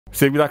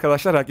Sevgili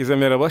arkadaşlar, herkese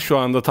merhaba. Şu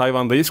anda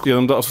Tayvan'dayız.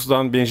 Yanımda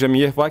Asus'tan Benjamin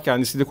Yeh var.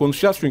 Kendisiyle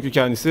konuşacağız. Çünkü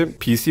kendisi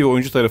PC ve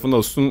oyuncu tarafında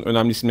Asus'un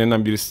önemli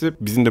isimlerinden birisi.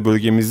 Bizim de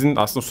bölgemizin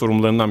aslında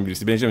sorumlularından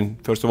birisi. Benjamin,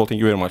 first of all,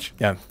 thank you very much.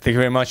 Yeah, thank you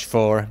very much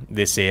for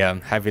this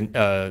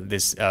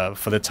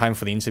for the time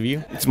for the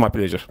interview. It's my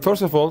pleasure.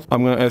 First of all,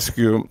 I'm going to ask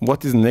you,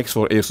 what is next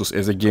for Asus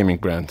as a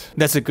gaming brand?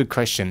 That's a good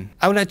question.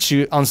 I would like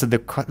to answer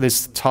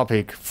this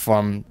topic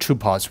from two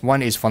parts.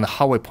 One is from the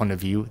hardware point of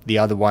view. The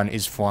other one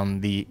is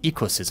from the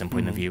ecosystem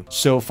point of view.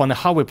 So from the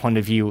hardware point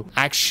of view,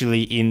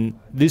 actually in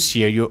this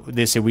year,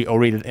 we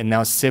already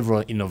announced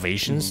several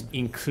innovations,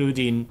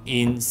 including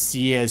in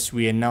CES,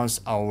 we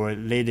announced our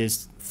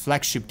latest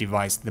flagship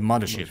device, the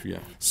mothership. Yeah.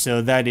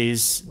 So that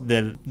is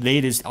the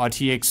latest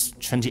RTX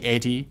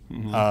 2080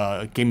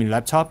 gaming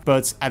laptop,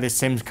 but at the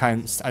same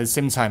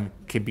time,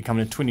 can become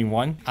a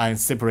 21 and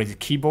separated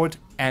keyboard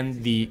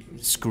and the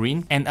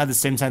screen, and at the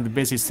same time the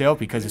base itself,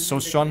 because it's so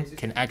strong,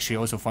 can actually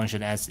also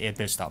function as a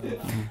desktop.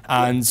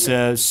 And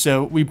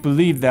so we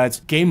believe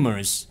that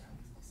gamers,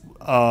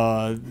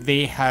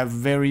 they have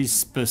very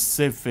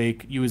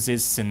specific usage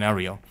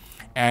scenario,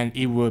 and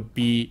it would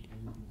be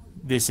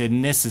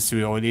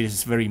necessary, or it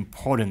is very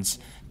important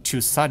to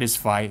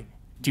satisfy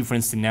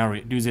different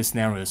user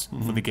scenarios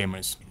for the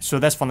gamers. So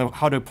that's from the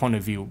hardware point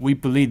of view. We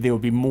believe there will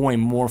be more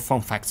and more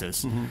form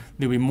factors.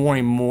 There will be more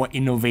and more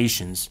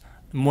innovations,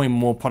 more and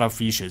more product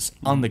features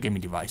on the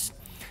gaming device.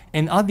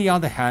 And on the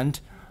other hand,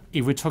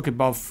 if we talk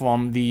about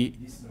from the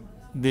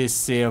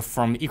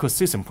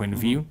ecosystem point of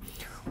view,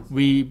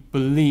 we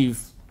believe,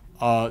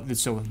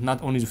 so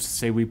not only to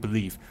say we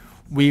believe,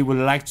 we would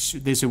like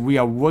to, we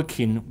are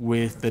working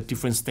with the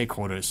different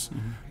stakeholders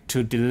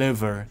to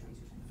deliver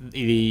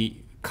the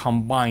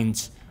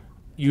combined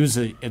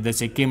user,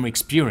 gamer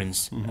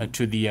experience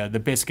to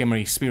the best gamer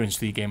experience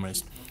to the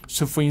gamers.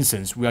 So for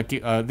instance, we are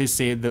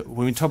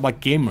when we talk about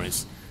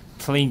gamers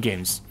playing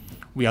games,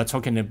 we are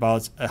talking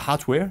about a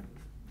hardware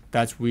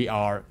that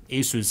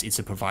Asus is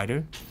a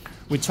provider.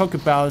 We talk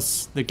about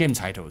the game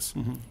titles,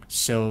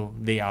 so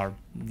they are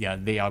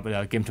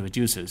game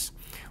producers.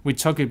 We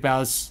talk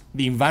about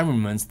the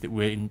environments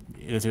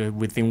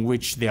within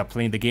which they are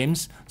playing the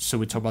games, so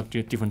we talk about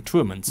different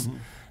tournaments.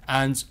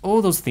 And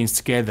all those things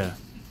together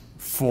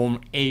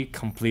form a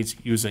complete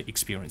user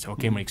experience or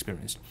gamer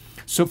experience.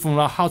 So from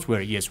our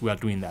hardware, yes, we are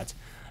doing that.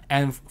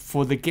 And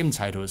for the game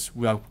titles,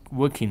 we are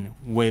working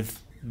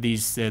with the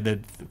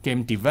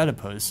game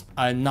developers,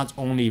 not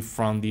only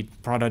from the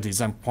product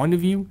design point of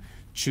view,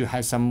 to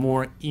have some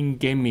more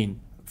in-gaming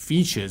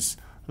features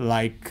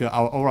like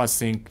our Aura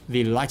Sync,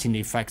 the lighting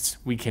effects.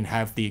 We can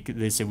have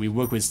we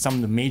work with some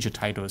of the major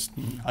titles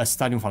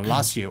starting from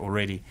last year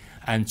already,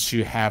 and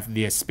to have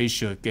the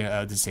spatial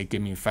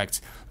gaming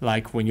effects,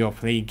 like when you're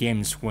playing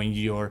games, when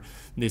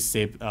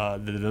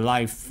the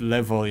life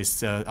level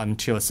is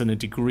until a certain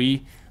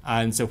degree,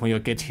 and so when you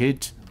get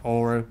hit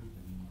or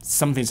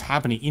something's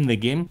happening in the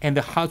game, and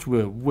the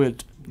hardware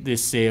would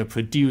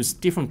produce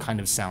different kind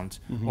of sound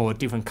or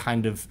different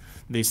kind of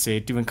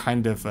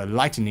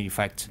lighting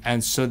effect,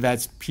 and so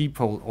that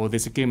people or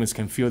gamers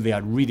can feel they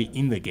are really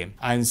in the game.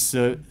 And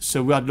so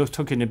we are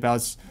talking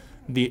about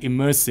the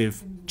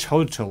immersive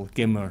total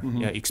gamer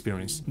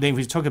experience. Then if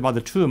we talk about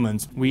the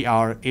tournaments,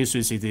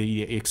 Asus is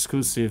the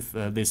exclusive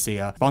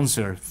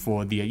sponsor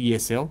for the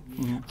ESL,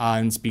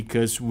 and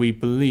because we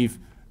believe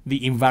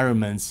the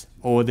environments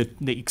or the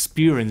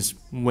experience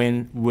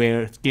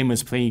where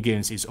gamers playing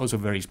games is also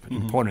very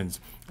important.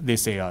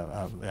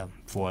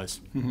 For us.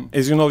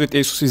 As you know, that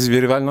Asus is a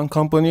very well-known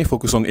company,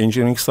 focused on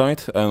engineering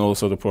side and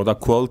also the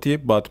product quality.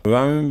 But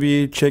when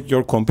we check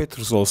your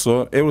competitors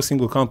also, every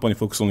single company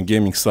focused on the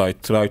gaming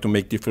side try to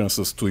make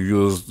differences to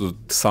use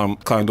some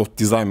kind of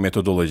design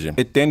methodology.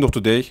 At the end of the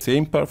day,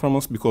 same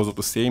performance because of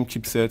the same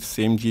chipset,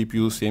 same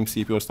GPU, same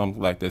CPU or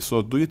something like that.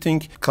 So do you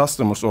think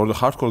customers or the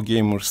hardcore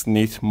gamers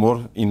need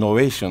more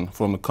innovation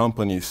from the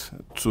companies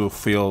to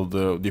feel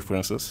the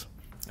differences?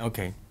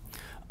 Okay.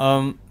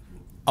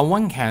 On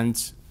one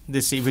hand,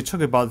 if we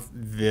talk about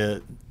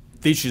the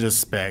digital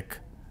spec,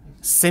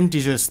 same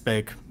digital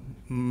spec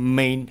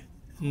may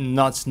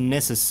not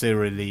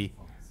necessarily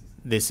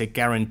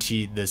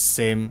guarantee the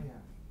same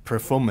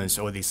performance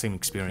or the same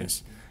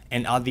experience.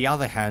 And on the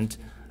other hand,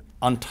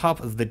 on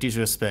top of the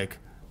digital spec,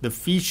 the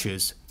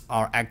features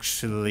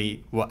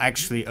will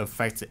actually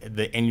affect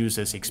the end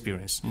user's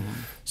experience.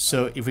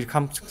 So if we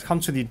come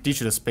to the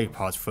digital spec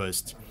part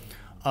first,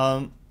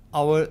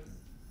 our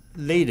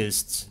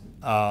latest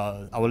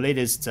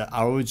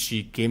ROG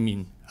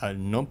gaming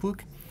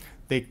notebook,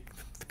 they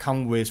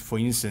come with, for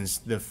instance,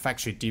 the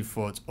factory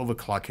default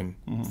overclocking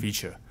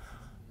feature.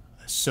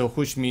 So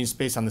which means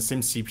based on the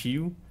same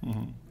CPU,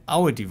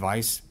 our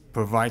device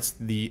provides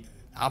the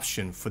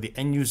option for the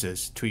end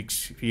users to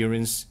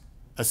experience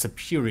a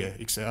superior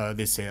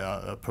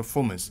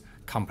performance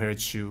compared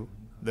to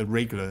the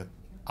regular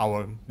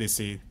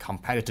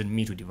competitor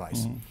Me2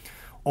 device.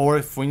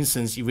 Or for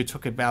instance, if we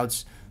talk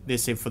about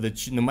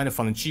no matter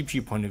from the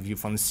GPU point of view,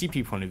 from the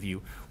CPU point of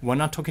view, we're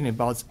not talking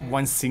about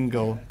one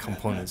single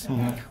component.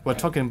 We're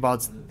talking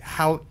about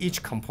how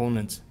each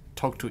component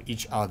talk to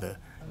each other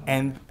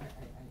And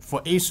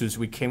for Asus,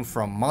 we came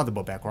from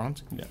multiple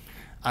backgrounds. Yeah.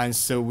 And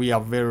so we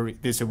are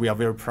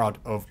very proud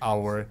of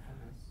our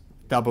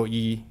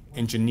EE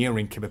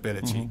engineering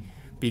capability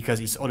because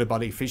it's all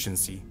about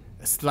efficiency.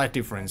 A slight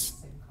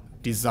difference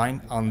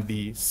design on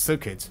the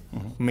circuit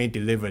may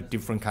deliver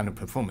different kind of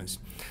performance.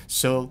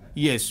 So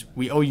yes,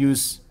 we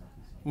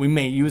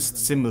may use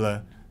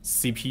similar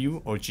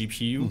CPU or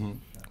GPU,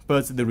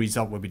 but the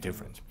result will be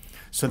different.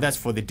 So that's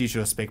for the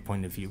digital spec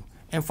point of view.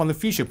 And from the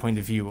feature point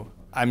of view,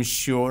 I'm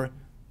sure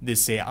they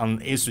say on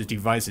Asus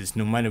devices,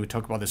 no matter we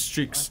talk about the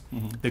Strix,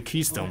 the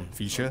Keystone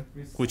feature,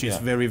 which is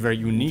very, very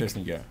unique.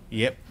 Interesting, yeah.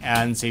 Yep.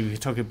 And if we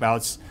talk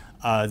about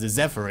the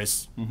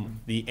Zephyrus,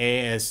 the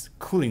AAS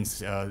cooling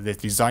the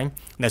design,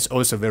 that's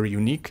also very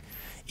unique.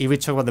 If we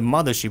talk about the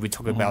mothership, we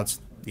talk about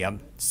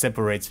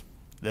separate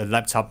the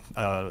laptop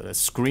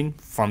screen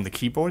from the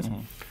keyboard.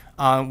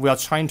 We are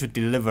trying to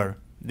deliver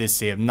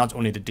this not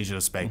only the digital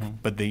spec,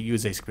 but the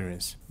user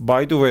experience.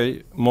 By the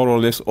way, more or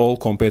less all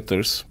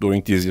competitors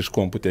during this year's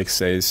Computex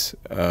says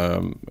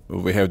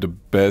we have the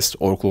best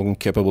overclocking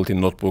capability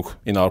notebook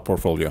in our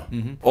portfolio.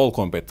 All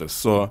competitors.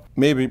 So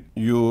maybe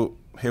you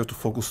have to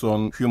focus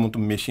on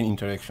human-to-machine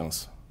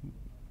interactions.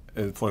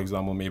 For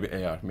example, maybe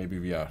AR, maybe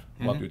VR.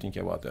 What do you think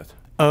about that?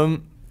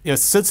 Yeah,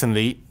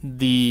 certainly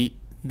you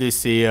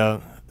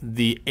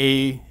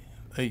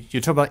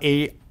talk about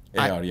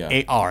AR,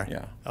 yeah. AR.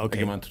 Yeah. Okay.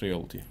 Augmented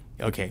reality.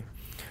 Okay,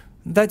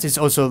 that's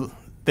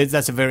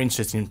a very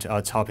interesting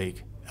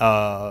topic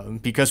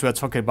because we are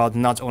talking about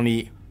not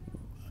only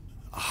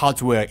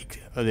hardware,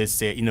 let's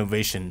say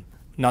innovation,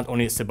 not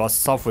only it's about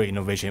software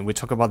innovation. We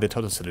talk about the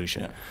total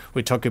solution. Yeah.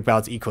 We talk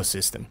about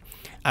ecosystem,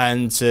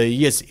 and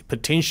yes,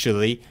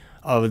 potentially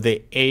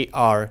the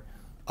AR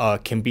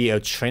can be a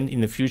trend in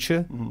the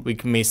future. We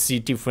may see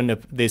different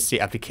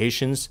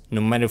applications,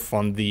 no matter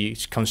from the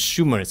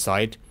consumer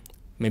side,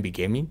 maybe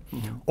gaming,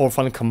 or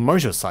from the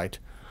commercial side.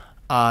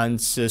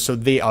 And so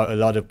there are a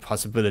lot of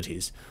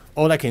possibilities.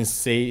 All I can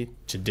say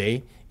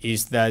today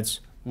is that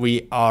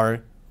we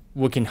are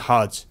working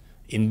hard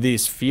in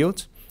this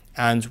field,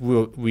 and we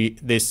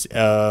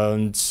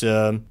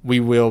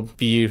will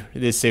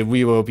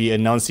be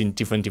announcing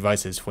different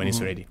devices when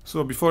it's ready.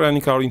 So before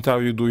ending our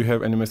interview, do you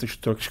have any message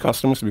to Turkish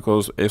customers?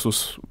 Because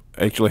Asus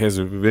actually has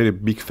a very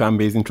big fan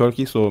base in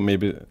Turkey. So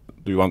maybe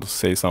do you want to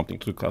say something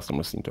to the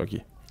customers in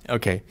Turkey?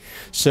 Okay,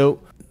 so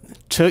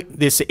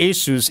this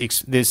Asus,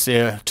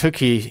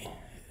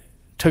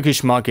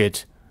 Turkish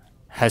market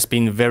has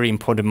been a very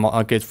important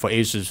market for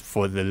Asus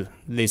for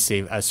let's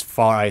say, as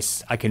far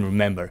as I can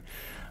remember.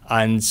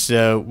 And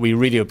we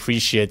really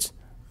appreciate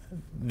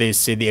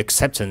the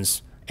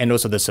acceptance and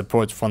also the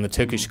support from the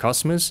Turkish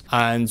customers.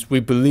 And we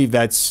believe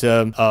that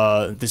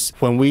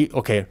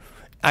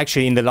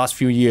actually in the last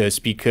few years,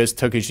 because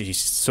Turkish is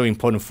so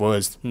important for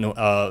us,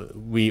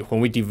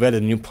 when we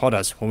develop new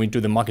products, when we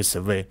do the market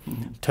survey,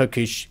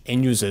 Turkish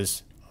end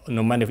users,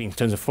 no matter in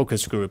terms of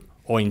focus group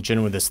or in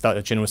general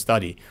general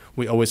study,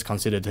 we always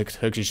consider the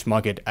Turkish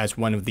market as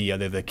one of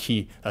the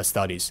key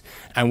studies.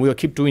 And we will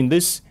keep doing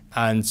this,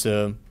 and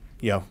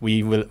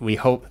we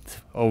hope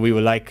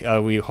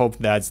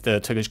that the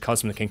Turkish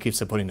customer can keep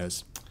supporting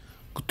us.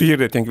 Good to hear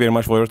that. Thank you very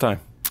much for your time.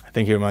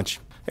 Thank you very much.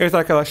 Evet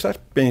arkadaşlar,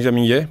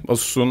 Benjamin Yeh,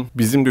 Asus'un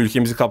bizim de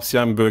ülkemizi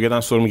kapsayan bölgeden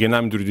sorumlu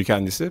genel müdürüydü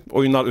kendisi.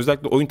 Oyunlar,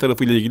 özellikle oyun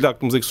tarafıyla ilgili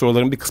aklımızdaki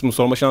soruların bir kısmını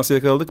sorma şansı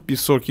yakaladık. Bir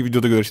sonraki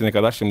videoda görüşene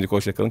kadar şimdilik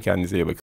hoşça kalın, kendinize iyi bakın.